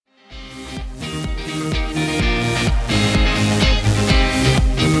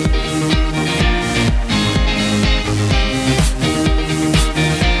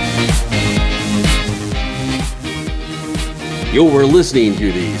You're listening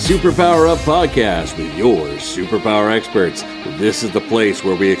to the Superpower Up Podcast with your superpower experts. This is the place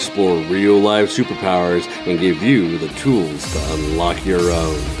where we explore real-life superpowers and give you the tools to unlock your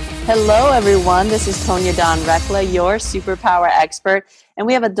own. Hello, everyone. This is Tonya Dawn Rekla, your superpower expert. And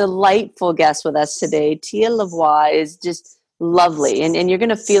we have a delightful guest with us today. Tia Lavoie is just lovely. And you're going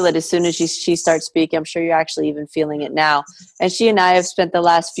to feel it as soon as she starts speaking. I'm sure you're actually even feeling it now. And she and I have spent the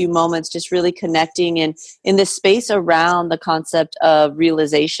last few moments just really connecting in this space around the concept of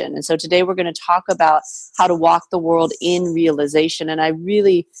realization. And so today we're going to talk about how to walk the world in realization. And I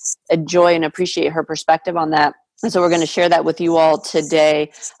really enjoy and appreciate her perspective on that. And so we're going to share that with you all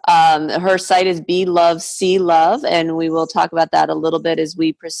today. Her site is Be Love, See Love, and we will talk about that a little bit as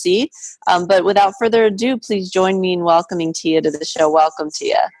we proceed. But without further ado, please join me in welcoming Tia to the show. Welcome,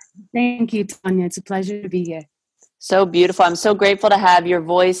 Tia. Thank you, Tonya. It's a pleasure to be here. So beautiful. I'm so grateful to have your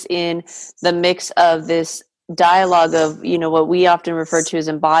voice in the mix of this dialogue of, what we often refer to as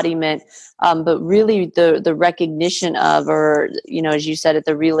embodiment, but really the recognition of, or, as you said,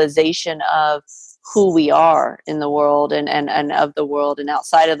 the realization of who we are in the world and of the world and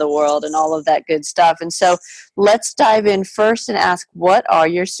outside of the world and all of that good stuff. And so let's dive in first and ask, what are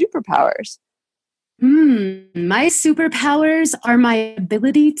your superpowers? My superpowers are my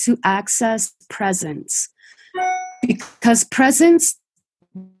ability to access presence. Because presence,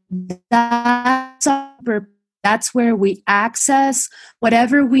 that's where we access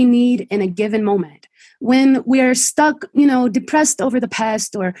whatever we need in a given moment. When we're stuck, depressed over the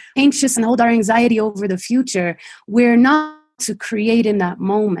past or anxious and hold our anxiety over the future, we're not to create in that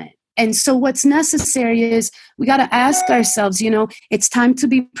moment. And so what's necessary is we got to ask ourselves, it's time to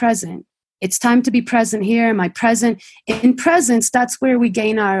be present. It's time to be present here. Am I present? In presence, that's where we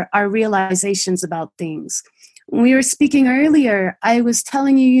gain our realizations about things. When we were speaking earlier, I was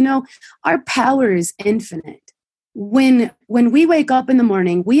telling you, our power is infinite. When we wake up in the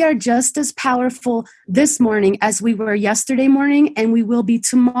morning, we are just as powerful this morning as we were yesterday morning, and we will be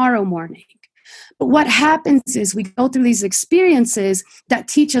tomorrow morning. But what happens is we go through these experiences that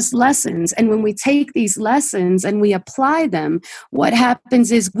teach us lessons. And when we take these lessons and we apply them, what happens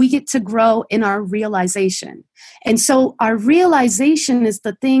is we get to grow in our realization. And so our realization is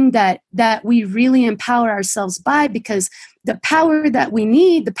the thing that we really empower ourselves by, because the power that we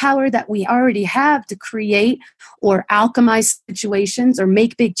need, the power that we already have to create or alchemize situations or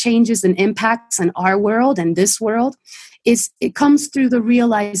make big changes and impacts in our world and this world, it comes through the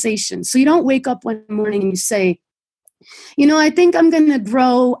realization. So you don't wake up one morning and you say, I think I'm going to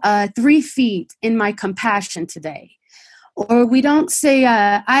grow 3 feet in my compassion today. Or we don't say,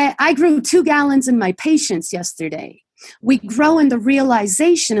 I grew 2 gallons in my patience yesterday. We grow in the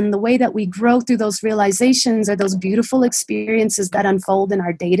realization, and the way that we grow through those realizations are those beautiful experiences that unfold in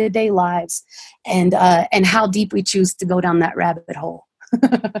our day-to-day lives, and how deep we choose to go down that rabbit hole.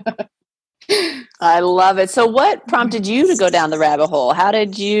 I love it. So what prompted you to go down the rabbit hole? How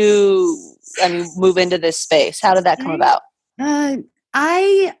did you, move into this space? How did that come about?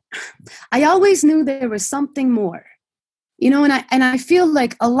 I always knew there was something more. And I feel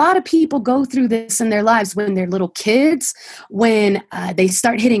like a lot of people go through this in their lives when they're little kids, when they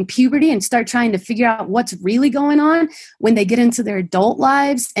start hitting puberty and start trying to figure out what's really going on, when they get into their adult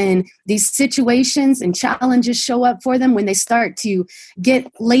lives and these situations and challenges show up for them, when they start to get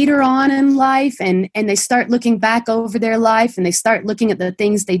later on in life and they start looking back over their life and they start looking at the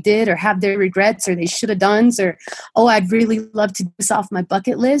things they did or have their regrets or they should have done, or, I'd really love to do this off my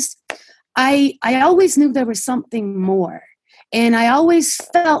bucket list. I always knew there was something more. And I always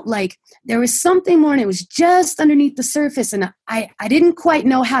felt like there was something more, and it was just underneath the surface. And I didn't quite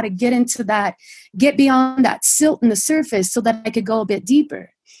know how to get beyond that silt in the surface so that I could go a bit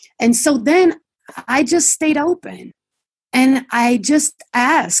deeper. And so then I just stayed open. And I just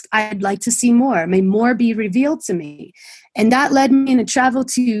asked, I'd like to see more. May more be revealed to me. And that led me to travel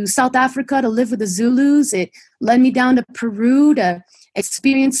to South Africa to live with the Zulus. It led me down to Peru to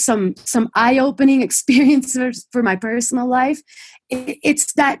experience some eye-opening experiences for my personal life.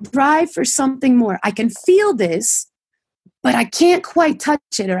 It's that drive for something more. I can feel this, but I can't quite touch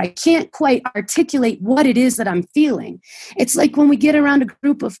it, or I can't quite articulate what it is that I'm feeling. It's like when we get around a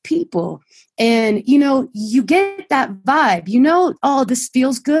group of people and, you get that vibe, this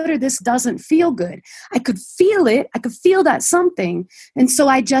feels good or this doesn't feel good. I could feel it. I could feel that something. And so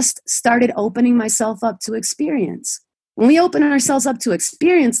I just started opening myself up to experience. When we open ourselves up to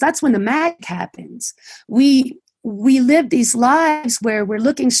experience, that's when the magic happens. We live these lives where we're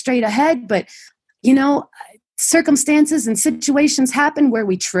looking straight ahead, but, circumstances and situations happen where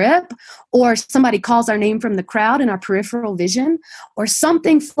we trip, or somebody calls our name from the crowd in our peripheral vision, or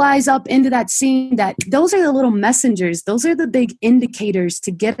something flies up into that scene, that those are the little messengers. Those are the big indicators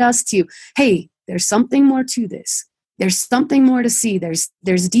to get us to, hey, there's something more to this. There's something more to see. There's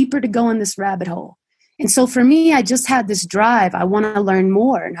deeper to go in this rabbit hole. And so for me, I just had this drive. I want to learn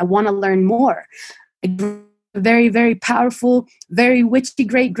more, and I want to learn more. I grew up a very, very powerful, very witchy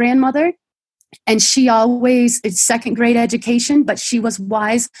great grandmother. And she always, it's second grade education, but she was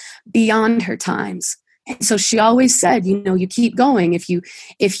wise beyond her times. And so she always said, you know, you keep going. If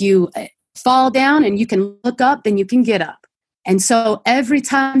you fall down and you can look up, then you can get up. And so every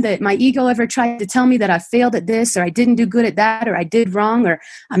time that my ego ever tried to tell me that I failed at this, or I didn't do good at that, or I did wrong, or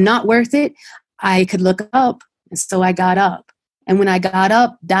I'm not worth it, I could look up. And so I got up. And when I got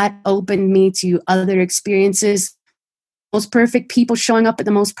up, that opened me to other experiences, most perfect people showing up at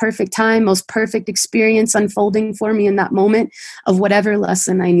the most perfect time, most perfect experience unfolding for me in that moment of whatever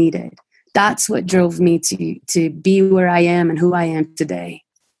lesson I needed. That's what drove me to be where I am and who I am today.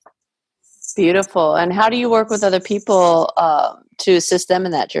 Beautiful. And how do you work with other people to assist them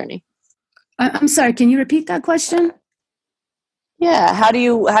in that journey? I'm sorry, can you repeat that question? Yeah. How do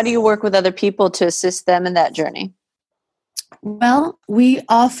you work with other people to assist them in that journey? Well, we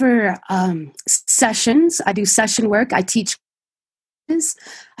offer sessions. I do session work. I teach.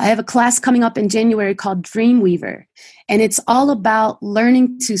 I have a class coming up in January called Dreamweaver, and it's all about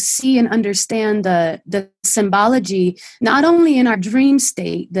learning to see and understand the symbology, not only in our dream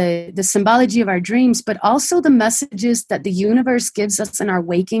state, the symbology of our dreams, but also the messages that the universe gives us in our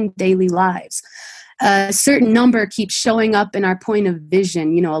waking daily lives. A certain number keeps showing up in our point of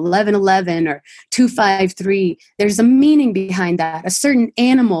vision, 1111 or 253. There's a meaning behind that. A certain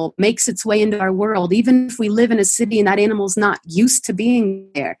animal makes its way into our world, even if we live in a city and that animal's not used to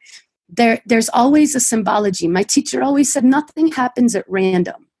being there. There's always a symbology. My teacher always said nothing happens at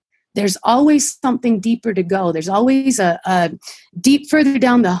random. There's always something deeper to go. There's always a deep further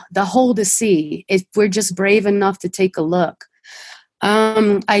down the hole to see if we're just brave enough to take a look.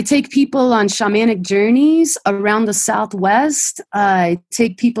 I take people on shamanic journeys around the Southwest. I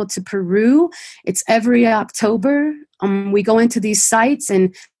take people to Peru. It's every October. We go into these sites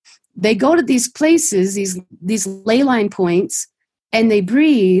and they go to these places, these ley line points, and they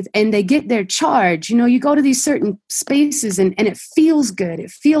breathe and they get their charge. You go to these certain spaces and it feels good. It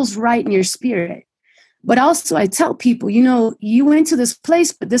feels right in your spirit. But also I tell people, you went to this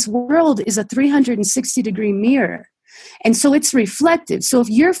place, but this world is a 360-degree mirror. And so it's reflective. So if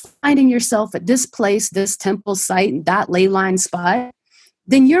you're finding yourself at this place, this temple site, that ley line spot,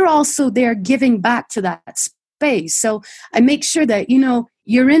 then you're also there giving back to that space. So I make sure that,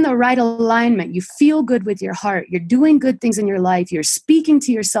 you're in the right alignment. You feel good with your heart. You're doing good things in your life. You're speaking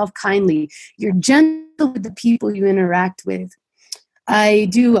to yourself kindly. You're gentle with the people you interact with. I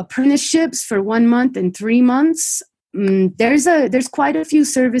do apprenticeships for 1 month and 3 months. There's quite a few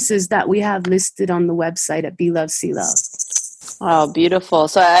services that we have listed on the website at Be Love, See Love. Oh, beautiful.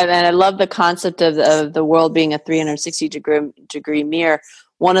 So I love the concept of the world being a 360-degree mirror.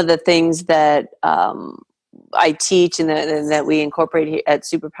 One of the things that I teach and that we incorporate here at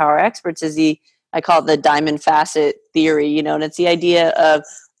Superpower Experts is I call it the diamond facet theory, and it's the idea of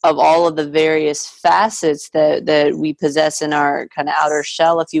all of the various facets that we possess in our kind of outer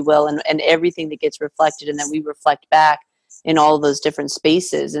shell, if you will, and everything that gets reflected and that we reflect back in all of those different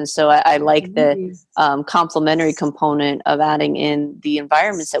spaces. And so I like the complementary component of adding in the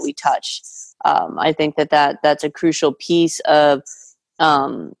environments that we touch. I think that's a crucial piece of,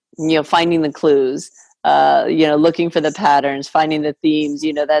 finding the clues, looking for the patterns, finding the themes,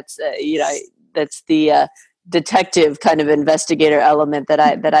 that's the detective kind of investigator element that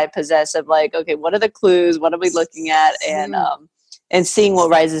I possess of like, okay, what are the clues? What are we looking at? And seeing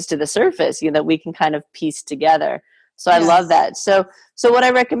what rises to the surface, that we can kind of piece together. So I love that. So what I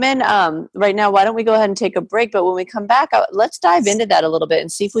recommend right now, why don't we go ahead and take a break? But when we come back, let's dive into that a little bit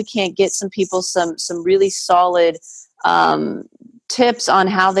and see if we can't get some people some really solid tips on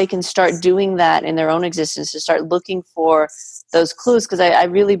how they can start doing that in their own existence, to start looking for those clues, because I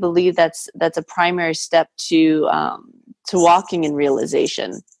really believe that's a primary step to walking in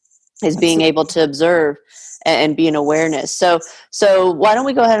realization, is being able to observe and be in awareness. So why don't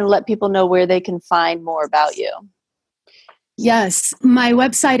we go ahead and let people know where they can find more about you? Yes, my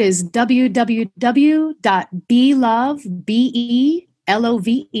website is www.belove.com.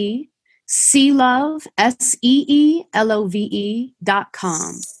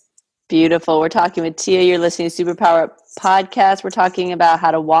 Beautiful. We're talking with Tia. You're listening to Superpower Podcast. We're talking about how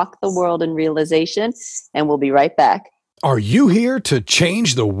to walk the world in realization, and we'll be right back. Are you here to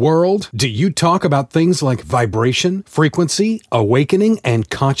change the world? Do you talk about things like vibration, frequency, awakening, and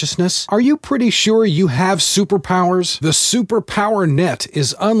consciousness? Are you pretty sure you have superpowers? The Superpower Net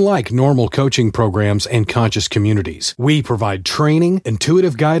is unlike normal coaching programs and conscious communities. We provide training,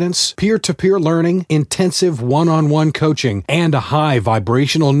 intuitive guidance, peer-to-peer learning, intensive one-on-one coaching, and a high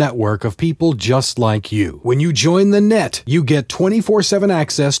vibrational network of people just like you. When you join the net, you get 24/7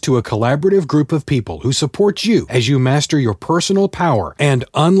 access to a collaborative group of people who support you as you master your personal power and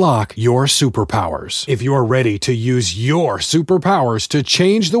unlock your superpowers. If you're ready to use your superpowers to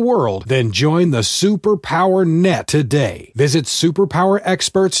change the world, then join the Superpower Net today. Visit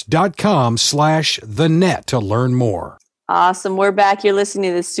superpowerexperts.com/thenet to learn more. Awesome. We're back. You're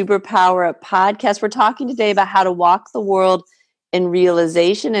listening to the Superpower Up podcast. We're talking today about how to walk the world in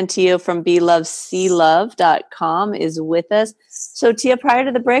realization. And Tia from BeLoveSeeLove.com is with us. So Tia, prior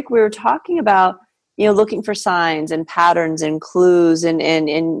to the break, we were talking about looking for signs and patterns and clues, and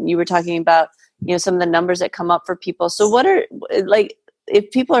you were talking about, some of the numbers that come up for people. So what are, if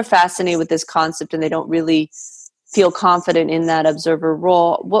people are fascinated with this concept and they don't really feel confident in that observer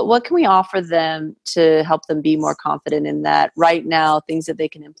role, what can we offer them to help them be more confident in that right now, things that they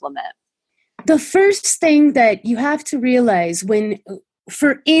can implement? The first thing that you have to realize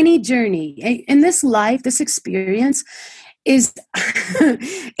for any journey in this life, this experience, is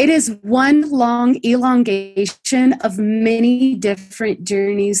it is one long elongation of many different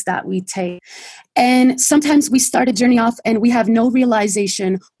journeys that we take. And sometimes we start a journey off and we have no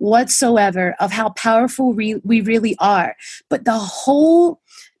realization whatsoever of how powerful we really are. But the whole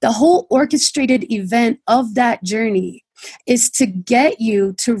orchestrated event of that journey is to get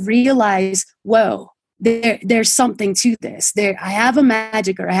you to realize, whoa, there's something to this. I have a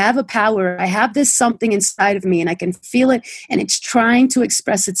magic, or I have a power, I have this something inside of me and I can feel it and it's trying to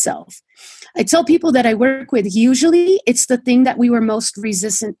express itself. I tell people that I work with, usually it's the thing that we were most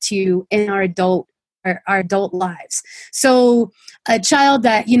resistant to in our adult lives. So a child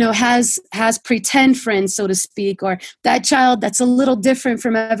that, has pretend friends, so to speak, or that child that's a little different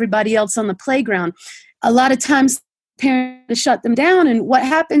from everybody else on the playground, a lot of times parents to shut them down, and what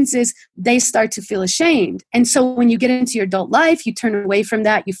happens is they start to feel ashamed. And so when you get into your adult life, you turn away from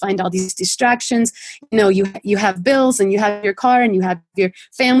that, you find all these distractions, you have bills and you have your car and you have your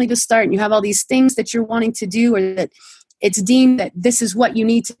family to start and you have all these things that you're wanting to do, or that it's deemed that this is what you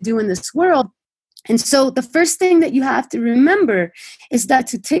need to do in this world. And so the first thing that you have to remember is that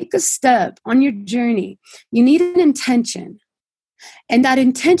to take a step on your journey, you need an intention. And that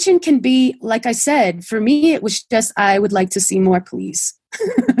intention can be, like I said, for me, it was just, I would like to see more, please.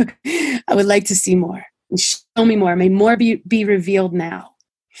 I would like to see more. And show me more. May more be revealed now.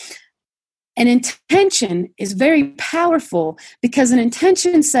 An intention is very powerful because an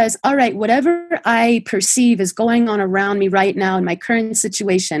intention says, all right, whatever I perceive is going on around me right now in my current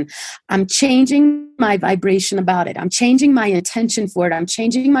situation, I'm changing my vibration about it. I'm changing my intention for it. I'm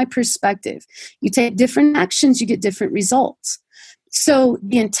changing my perspective. You take different actions, you get different results. So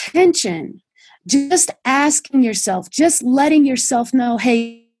the intention, just asking yourself, just letting yourself know,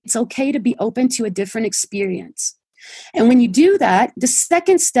 hey, it's okay to be open to a different experience. And when you do that, the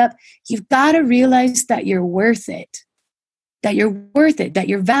second step, you've got to realize that you're worth it, that you're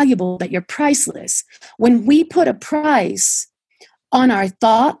valuable, that you're priceless. When we put a price on our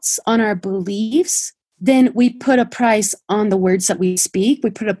thoughts, on our beliefs, then we put a price on the words that we speak. We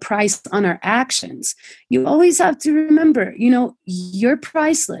put a price on our actions. You always have to remember, you're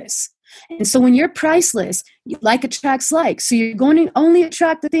priceless. And so when you're priceless, like attracts like. So you're going to only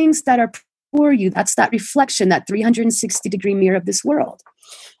attract the things that are for you. That's that reflection, that 360-degree mirror of this world.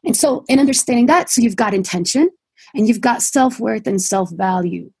 And so in understanding that, so you've got intention, and you've got self-worth and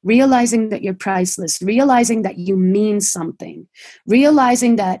self-value, realizing that you're priceless, realizing that you mean something,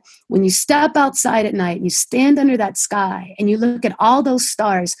 realizing that when you step outside at night and you stand under that sky and you look at all those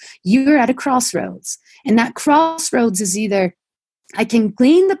stars, you're at a crossroads. And that crossroads is either I can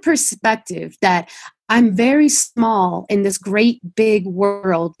glean the perspective that I'm very small in this great big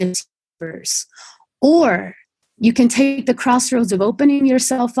world, this universe, or you can take the crossroads of opening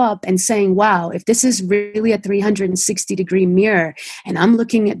yourself up and saying, wow, if this is really a 360-degree mirror and I'm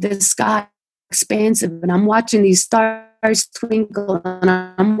looking at the sky expansive and I'm watching these stars twinkle and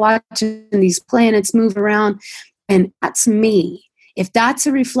I'm watching these planets move around, and that's me. If that's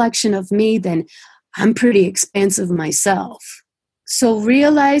a reflection of me, then I'm pretty expansive myself. So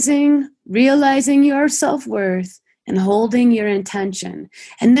realizing your self-worth and holding your intention.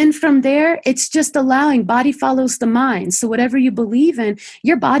 And then from there, it's just allowing, body follows the mind. So whatever you believe in,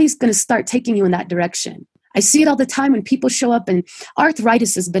 your body's going to start taking you in that direction. I see it all the time when people show up, and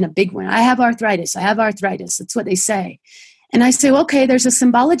arthritis has been a big one. I have arthritis. I have arthritis. That's what they say. And I say, well, okay, there's a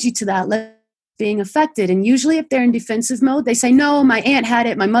symbology to that. Being affected. And usually if they're in defensive mode, they say, no, my aunt had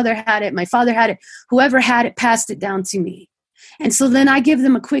it, my mother had it, my father had it, whoever had it passed it down to me. And so then I give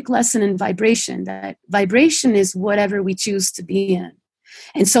them a quick lesson in vibration, that vibration is whatever we choose to be in.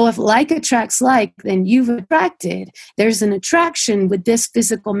 And so if like attracts like, then you've attracted. There's an attraction with this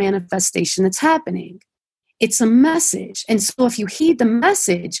physical manifestation that's happening. It's a message. And so if you heed the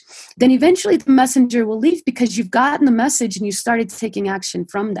message, then eventually the messenger will leave because you've gotten the message and you started taking action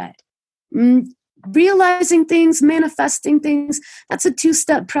from that. Realizing things, manifesting things, that's a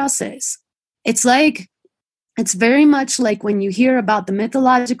 2-step process. It's very much like when you hear about the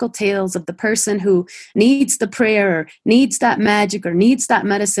mythological tales of the person who needs the prayer or needs that magic or needs that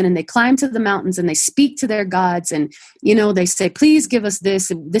medicine, and they climb to the mountains and they speak to their gods and, they say, please give us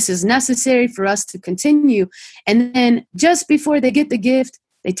this. This is necessary for us to continue. And then just before they get the gift,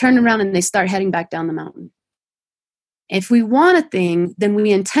 they turn around and they start heading back down the mountain. If we want a thing, then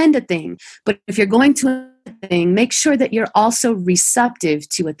we intend a thing. But if you're going to a thing, make sure that you're also receptive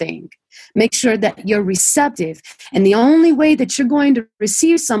to a thing. Make sure that you're receptive. And the only way that you're going to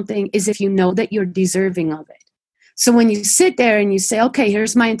receive something is if you know that you're deserving of it. So when you sit there and you say, okay,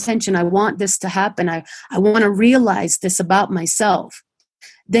 here's my intention. I want this to happen. I want to realize this about myself.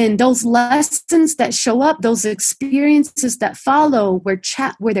 Then those lessons that show up, those experiences that follow where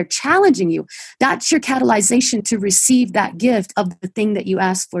they're challenging you, that's your catalyzation to receive that gift of the thing that you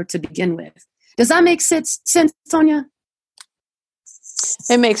asked for to begin with. Does that make sense, Tonya?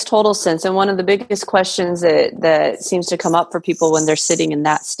 It makes total sense. And one of the biggest questions that seems to come up for people when they're sitting in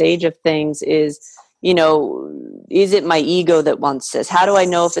that stage of things is, is it my ego that wants this? How do I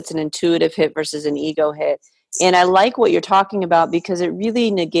know if it's an intuitive hit versus an ego hit? And I like what you're talking about because it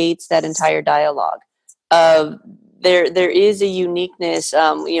really negates that entire dialogue of there is a uniqueness,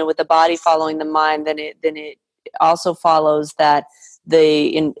 with the body following the mind, then it also follows that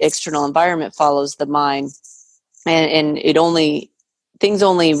the external environment follows the mind, and things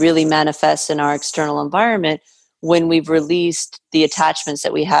only really manifest in our external environment when we've released the attachments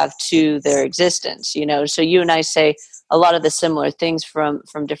that we have to their existence. So you and I say a lot of the similar things from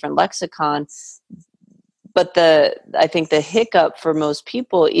different lexicon. But I think the hiccup for most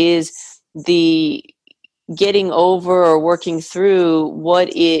people is the getting over or working through what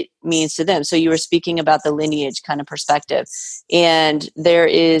it means to them. So you were speaking about the lineage kind of perspective, and there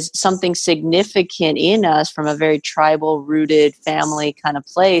is something significant in us from a very tribal rooted family kind of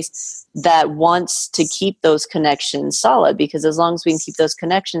place that wants to keep those connections solid, because as long as we can keep those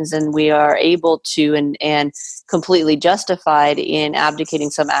connections, then we are able to and completely justified in abdicating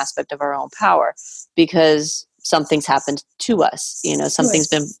some aspect of our own power, because something's happened to us, something's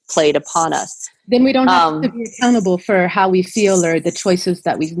been played upon us. Then we don't have to be accountable for how we feel or the choices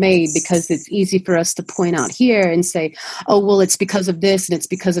that we've made, because it's easy for us to point out here and say, oh, well, it's because of this and it's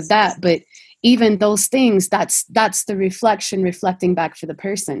because of that. But even those things, that's the reflecting back for the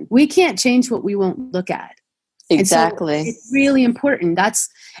person. We can't change what we won't look at. Exactly. And so it's really important.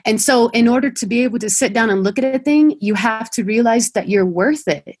 And so in order to be able to sit down and look at a thing, you have to realize that you're worth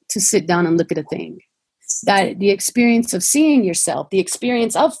it to sit down and look at a thing. That the experience of seeing yourself, the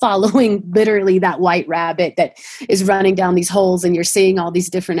experience of following literally that white rabbit that is running down these holes, and you're seeing all these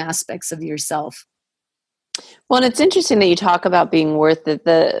different aspects of yourself. Well, and it's interesting that you talk about being worth it.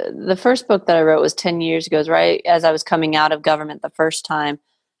 The first book that I wrote was 10 years ago, right as I was coming out of government the first time.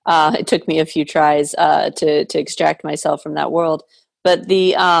 It took me a few tries to extract myself from that world. But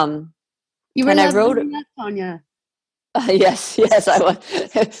you were, and I wrote that, Tonya. Yes, I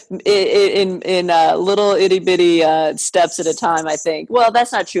was in little itty bitty steps at a time, I think. Well,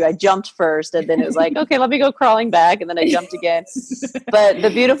 that's not true. I jumped first, and then it was like, okay, let me go crawling back, and then I jumped again. But the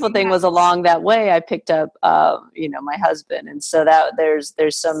beautiful thing was, along that way, I picked up, my husband, and so that there's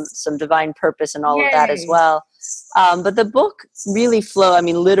some divine purpose in all of that as well. But the book really flowed. I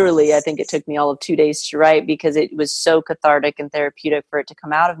mean, literally, I think it took me all of 2 days to write, because it was so cathartic and therapeutic for it to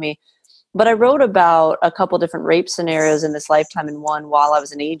come out of me. But I wrote about a couple different rape scenarios in this lifetime, and one while I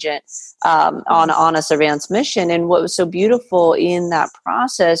was an agent on a surveillance mission. And what was so beautiful in that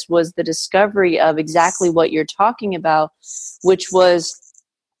process was the discovery of exactly what you're talking about, which was,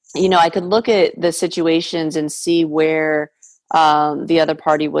 I could look at the situations and see where the other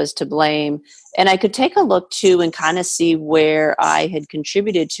party was to blame. And I could take a look too and kind of see where I had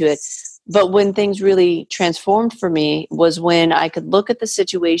contributed to it. But when things really transformed for me was when I could look at the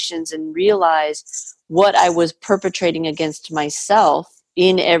situations and realize what I was perpetrating against myself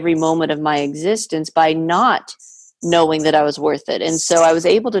in every moment of my existence by not knowing that I was worth it. And so I was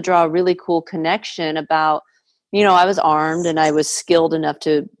able to draw a really cool connection about I was armed and I was skilled enough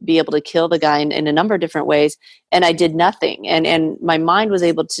to be able to kill the guy in a number of different ways. And I did nothing. And my mind was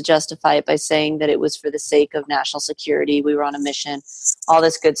able to justify it by saying that it was for the sake of national security. We were on a mission, all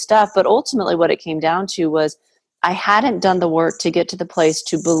this good stuff. But ultimately what it came down to was I hadn't done the work to get to the place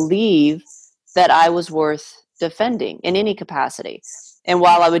to believe that I was worth defending in any capacity. And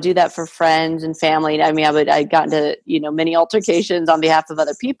while I would do that for friends and family, I mean, I got into, many altercations on behalf of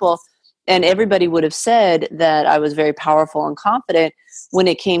other people, and everybody would have said that I was very powerful and confident. When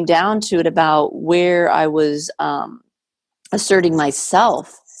it came down to it about where I was asserting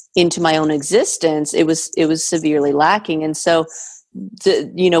myself into my own existence, it was severely lacking. And so,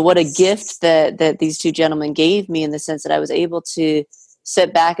 what a gift that these two gentlemen gave me, in the sense that I was able to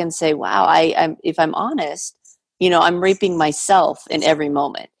sit back and say, wow, I'm if I'm honest, I'm raping myself in every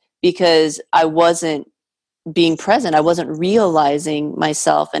moment, because I wasn't being present. I wasn't realizing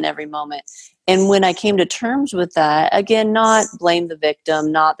myself in every moment. And when I came to terms with that, again, not blame the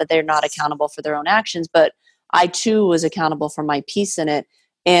victim, not that they're not accountable for their own actions, but I too was accountable for my piece in it,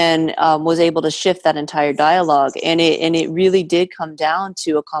 and was able to shift that entire dialogue. And it really did come down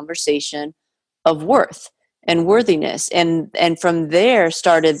to a conversation of worth and worthiness. And from there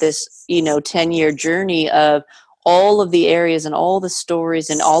started this, 10-year journey of all of the areas and all the stories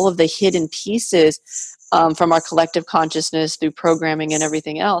and all of the hidden pieces from our collective consciousness through programming and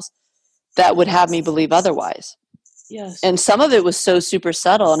everything else that would have me believe otherwise. Yes. And some of it was so super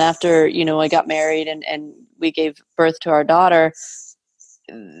subtle. And after, I got married and we gave birth to our daughter,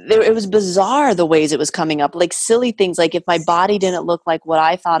 it was bizarre the ways it was coming up, like silly things. Like if my body didn't look like what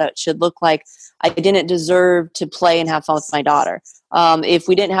I thought it should look like, I didn't deserve to play and have fun with my daughter. If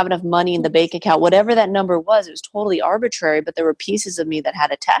we didn't have enough money in the bank account, whatever that number was, it was totally arbitrary, but there were pieces of me that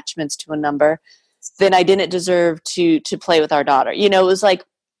had attachments to a number, then I didn't deserve to play with our daughter. It was like,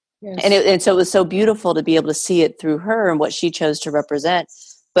 yes. And so it was so beautiful to be able to see it through her and what she chose to represent.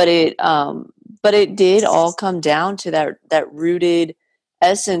 But it did all come down to that rooted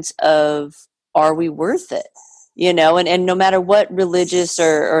essence of, are we worth it? And no matter what religious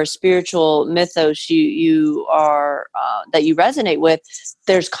or spiritual mythos you are, that you resonate with,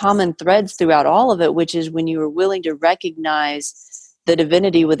 there's common threads throughout all of it, which is when you are willing to recognize the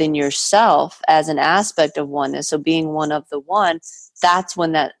divinity within yourself as an aspect of oneness. So being one of the one, that's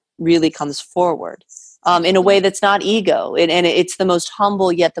when that really comes forward in a way that's not ego. And it's the most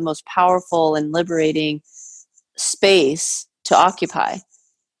humble, yet the most powerful and liberating space to occupy.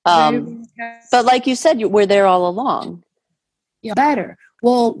 But like you said, we're there all along. Yeah, better.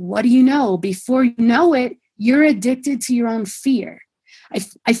 Well, what do you know? Before you know it, you're addicted to your own fear.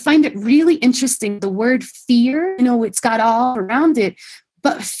 I find it really interesting. The word fear, it's got all around it,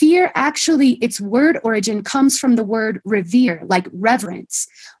 but fear actually, its word origin comes from the word revere, like reverence,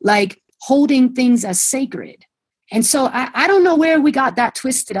 like holding things as sacred. And so I don't know where we got that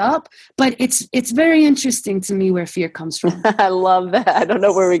twisted up, but it's very interesting to me where fear comes from. I love that. I don't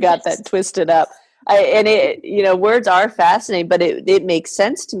know where we got that twisted up. Words are fascinating, but it makes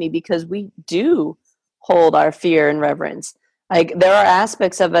sense to me because we do hold our fear and reverence. Like there are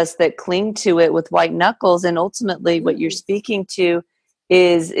aspects of us that cling to it with white knuckles, and ultimately what you're speaking to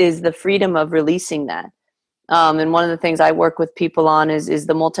is the freedom of releasing that. And one of the things I work with people on is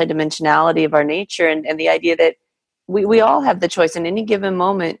the multidimensionality of our nature, and the idea that we all have the choice in any given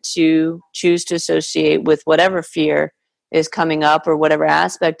moment to choose to associate with whatever fear is coming up or whatever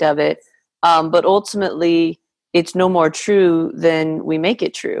aspect of it. But ultimately, it's no more true than we make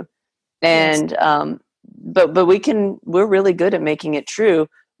it true. And yes. But we're really good at making it true,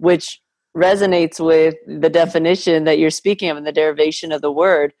 which resonates with the definition that you're speaking of and the derivation of the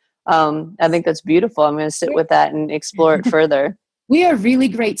word. I think that's beautiful. I'm going to sit with that and explore it further. We are really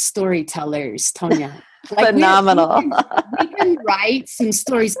great storytellers, Tonya. Phenomenal. We can write some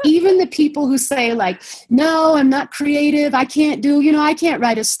stories. Even the people who say like, no, I'm not creative. I can't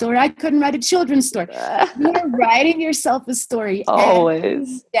write a story. I couldn't write a children's story. You're writing yourself a story always.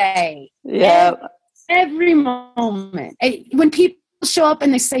 Every day. Yeah. Every moment. When people show up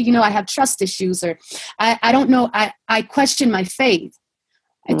and they say, I have trust issues, or I don't know, I question my faith.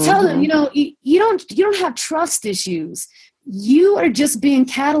 I tell them, you don't have trust issues. You are just being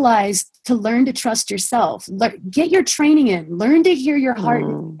catalyzed to learn to trust yourself. Get your training in. Learn to hear your heart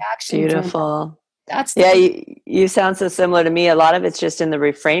and action. Beautiful. You sound so similar to me. A lot of it's just in the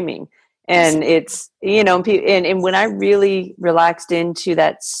reframing. And it's, and when I really relaxed into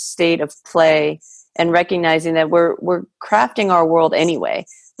that state of play and recognizing that we're crafting our world anyway.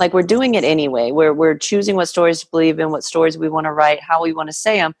 Like we're doing it anyway. We're choosing what stories to believe in, what stories we want to write, how we want to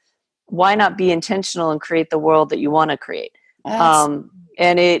say them. Why not be intentional and create the world that you want to create? And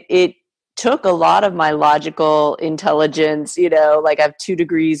it took a lot of my logical intelligence, like I have 2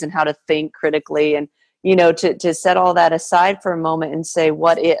 degrees in how to think critically, and, to set all that aside for a moment and say,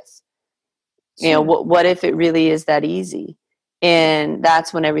 what if? Sure. What if it really is that easy? And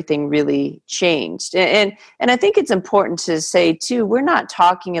that's when everything really changed. And I think it's important to say too, we're not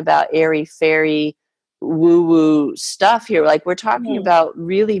talking about airy fairy woo woo stuff here. Like, we're talking about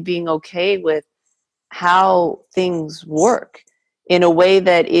really being okay with how things work in a way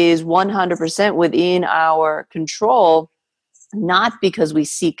that is 100% within our control, not because we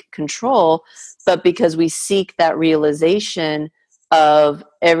seek control, but because we seek that realization of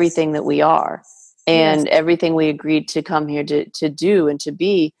everything that we are and everything we agreed to come here to do and to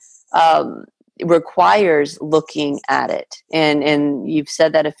be, requires looking at it. And you've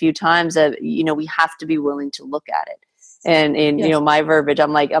said that a few times, that, we have to be willing to look at it. And my verbiage,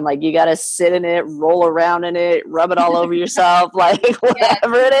 I'm like, you got to sit in it, roll around in it, rub it all over yourself, like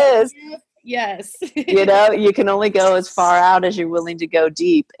whatever it is. Yes. You can only go as far out as you're willing to go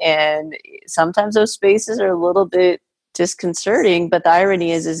deep. And sometimes those spaces are a little bit disconcerting, but the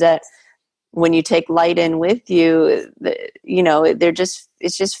irony is that when you take light in with you,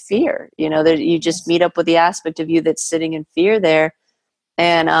 it's just fear. You just meet up with the aspect of you that's sitting in fear there.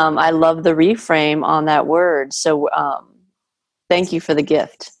 And I love the reframe on that word. So thank you for the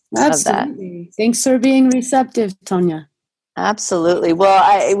gift. Absolutely. Of that. Thanks for being receptive, Tonya. Absolutely.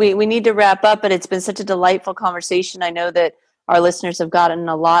 Well, we need to wrap up, but it's been such a delightful conversation. I know that our listeners have gotten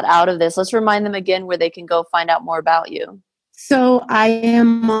a lot out of this. Let's remind them again where they can go find out more about you. So I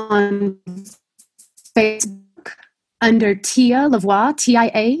am on Facebook under Tia Lavoie,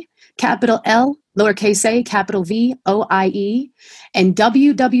 TIA, capital L, lowercase a, capital V, OIE, and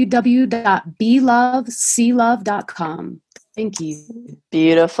www.beloveclove.com. Thank you.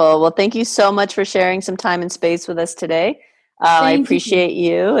 Beautiful. Well, thank you so much for sharing some time and space with us today. I appreciate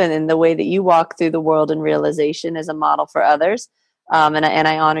you and the way that you walk through the world and realization as a model for others. And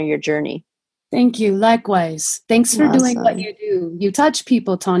I honor your journey. Thank you. Likewise. Thanks for doing what you do. You touch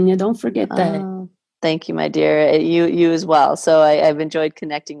people, Tonya. Don't forget that. Thank you, my dear. You as well. So I've enjoyed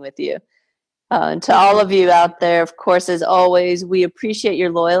connecting with you. And to all of you out there, of course, as always, we appreciate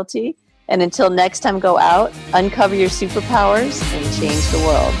your loyalty. And until next time, go out, uncover your superpowers, and change the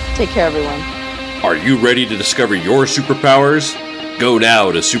world. Take care, everyone. Are you ready to discover your superpowers? Go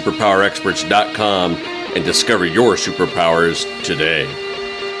now to superpowerexperts.com and discover your superpowers today.